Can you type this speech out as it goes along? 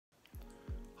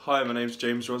Hi, my name's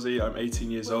James Rozzi. I'm 18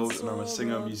 years old and I'm a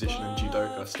singer, musician and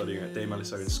judoka studying at Dame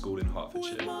Alice School in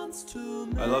Hertfordshire.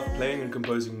 I love playing and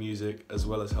composing music as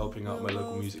well as helping out my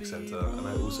local music centre, and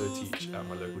I also teach at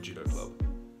my local judo club.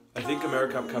 I think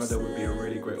AmericampCanada would be a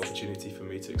really great opportunity for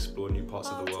me to explore new parts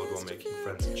of the world while making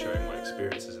friends and sharing my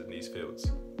experiences in these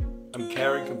fields. I'm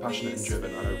caring, compassionate and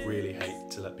driven, and I really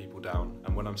hate to let people down,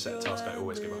 and when I'm set a task I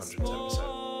always give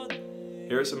 110%.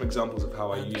 Here are some examples of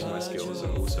how I use my skills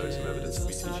and also some evidence of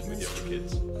me teaching with younger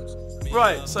kids.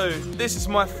 Right, so this is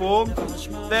my form.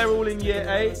 They're all in year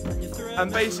 8,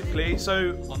 and basically,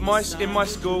 so in my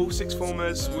school, sixth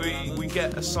formers, we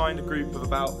get assigned a group of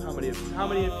about how many of you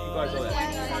guys are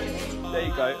there? There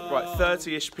you go. Right,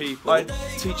 30-ish people. I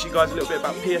teach you guys a little bit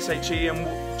about PSHE,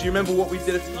 and do you remember what we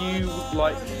did a few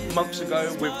months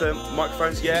ago with the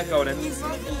microphones? Yeah, go on in.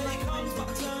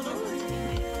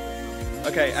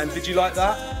 Okay, and did you like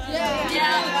that?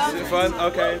 Yeah. Was it fun?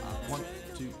 Okay. 1,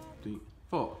 2, 3,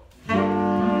 4.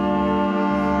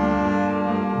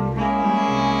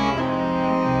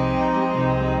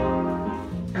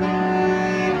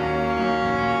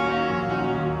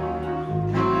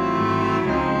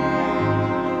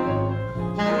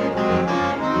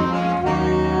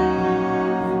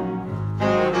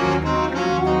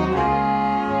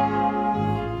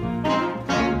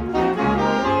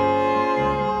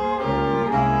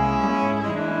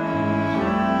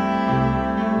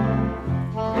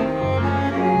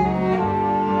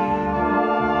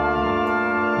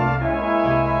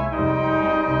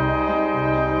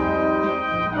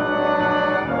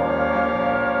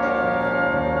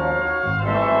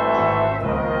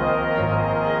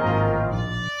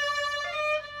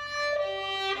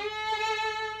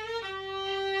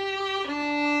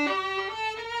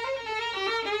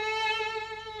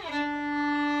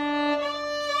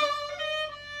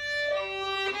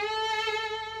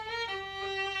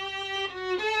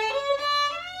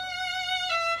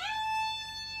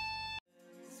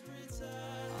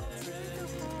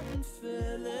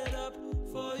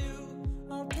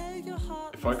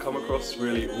 If I come across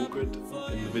really awkward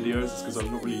in the videos, it's because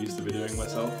I'm not really used to videoing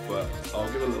myself, but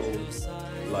I'll give a little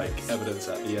evidence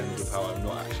at the end of how I'm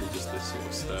not actually just this sort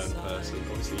of stern person.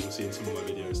 Obviously you'll see in some of my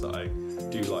videos that I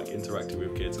do like interacting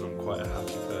with kids and I'm quite a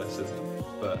happy person,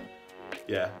 but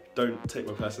yeah, don't take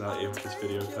my personality into this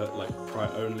video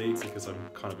only because I'm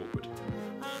kind of awkward.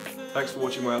 Thanks for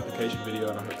watching my application video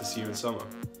and I hope to see you in summer.